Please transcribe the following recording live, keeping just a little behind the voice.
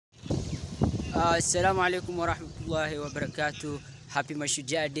Assalamu alaikum wa rahmatullahi wa barakatuh. Happy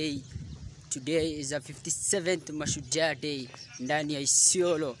Mashuja Day. Today is a 57th Mashuja Day ndani ya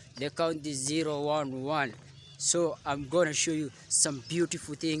Isiolo. The count is 011. So I'm gonna show you some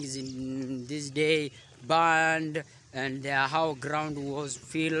beautiful things in this day, band and how ground was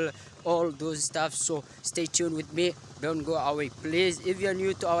filled, all those stuff. So stay tuned with me, don't go away please. If you're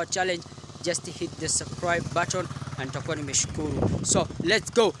new to our challenge, just hit the subscribe button and takuwa nimeshukuru. So let's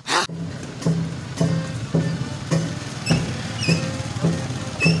go.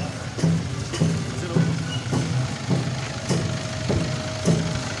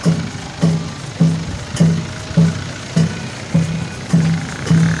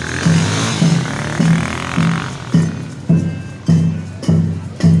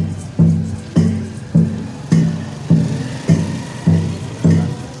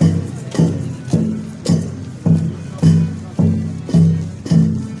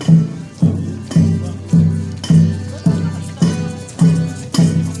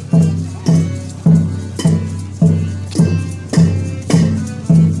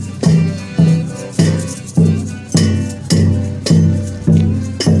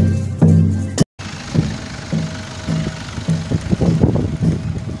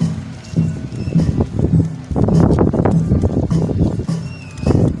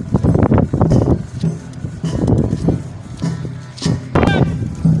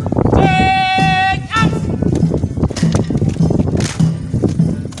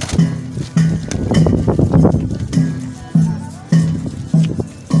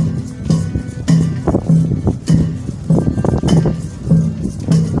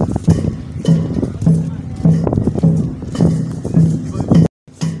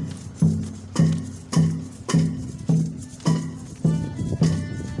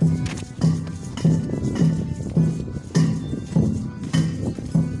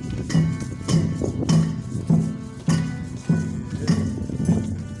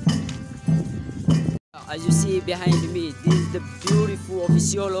 As you see behind me, this is the beautiful of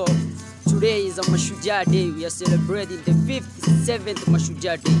Isiolo. Today is a Mashuja Day. We are celebrating the 57th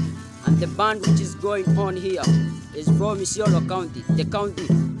Mashuja Day. And the band which is going on here is from Isiolo County. The county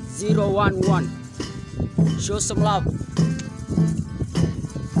 011. Show some love.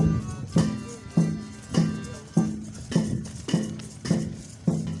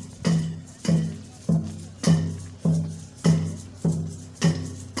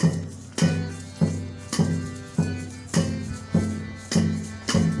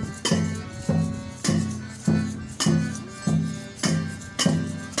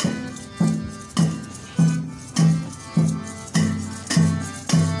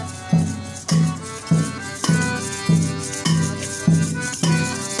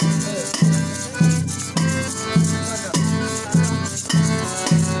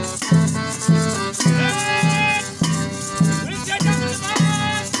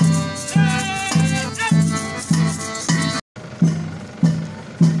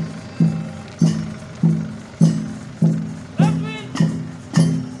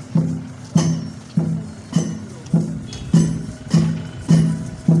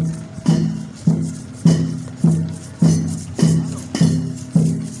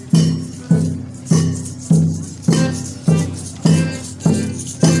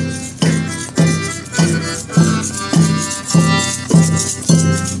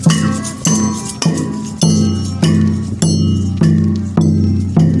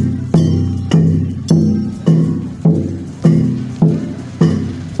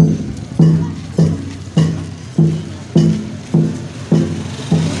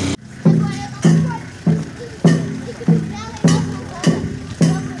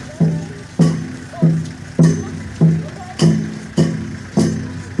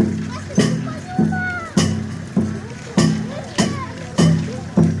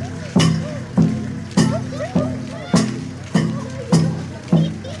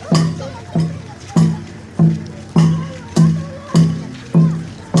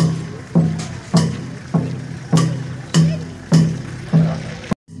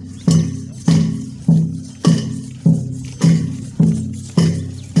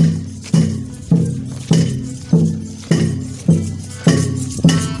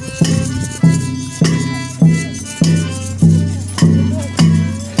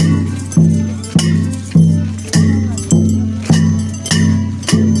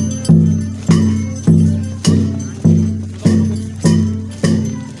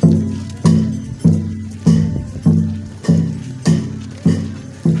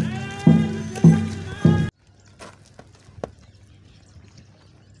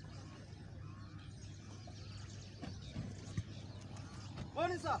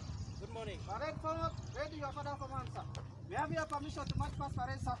 Good morning. Parade forward, ready your father command, sir. We have your permission to march past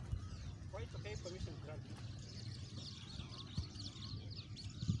parade, sir. Quite okay, permission granted.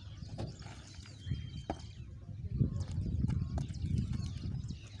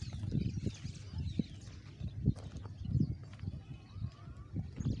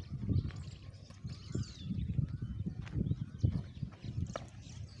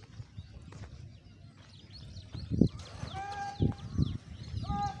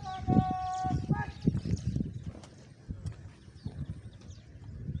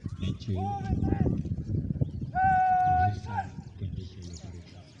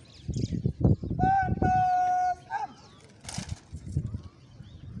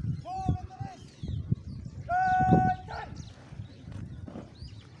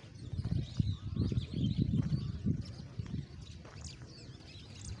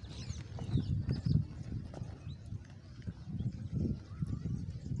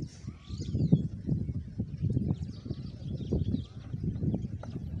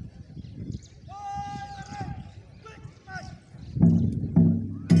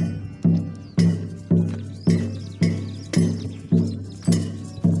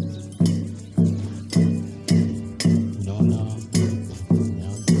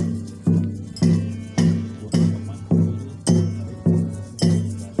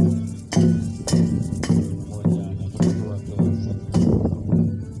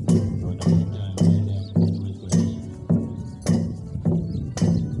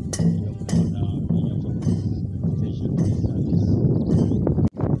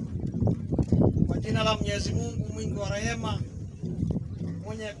 Mwenyezi Mungu mwingi wa rehema,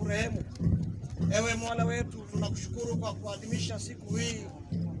 mwenye kurehemu. Ewe Mola wetu, tunakushukuru kwa kuadhimisha siku hii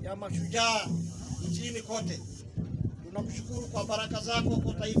ya mashujaa nchini kote. Tunakushukuru kwa baraka zako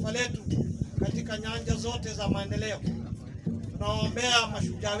kwa taifa letu katika nyanja zote za maendeleo. Tunawaombea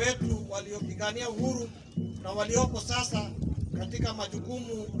mashujaa wetu waliopigania uhuru na waliopo sasa katika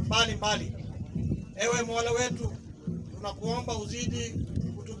majukumu mbalimbali. Ewe Mola wetu, tunakuomba uzidi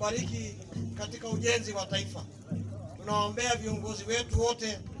kutubariki katika ujenzi wa taifa. Tunaombea viongozi wetu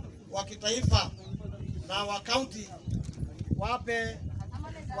wote wa kitaifa na wa kaunti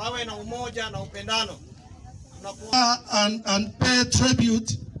wawe na umoja na upendano. And pay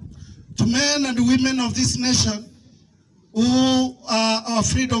tribute to men and women of this nation who are our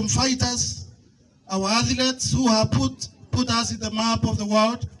freedom fighters, our athletes who have put us in the map of the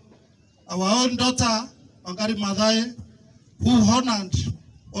world. Our own daughter, Wangari Maathai, who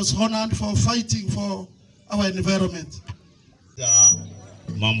was honored for fighting for our environment.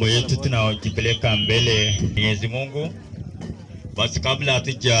 Mambo yetu tunajipeleka mbele Mwenyezi Mungu. Basi kabla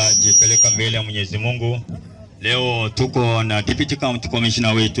hatujajipeleka mbele ya Mwenyezi Mungu, leo tuko na Deputy County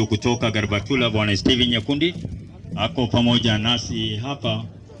Commissioner wetu kutoka Garbatula, Bwana Steven Nyakundi. Ako pamoja nasi hapa,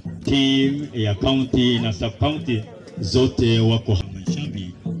 team ya county na sub county zote wako hapa.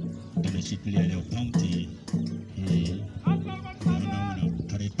 Mashabi tunashikilia leo county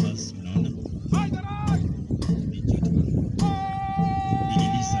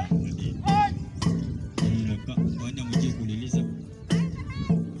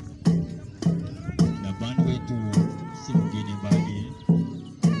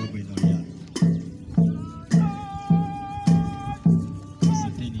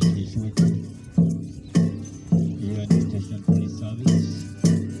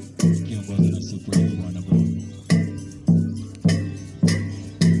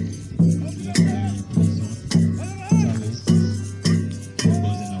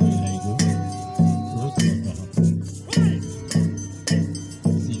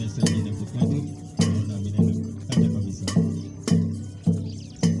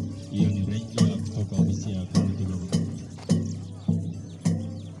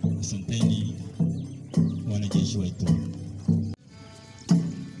Asanteni wanajeshi wetu.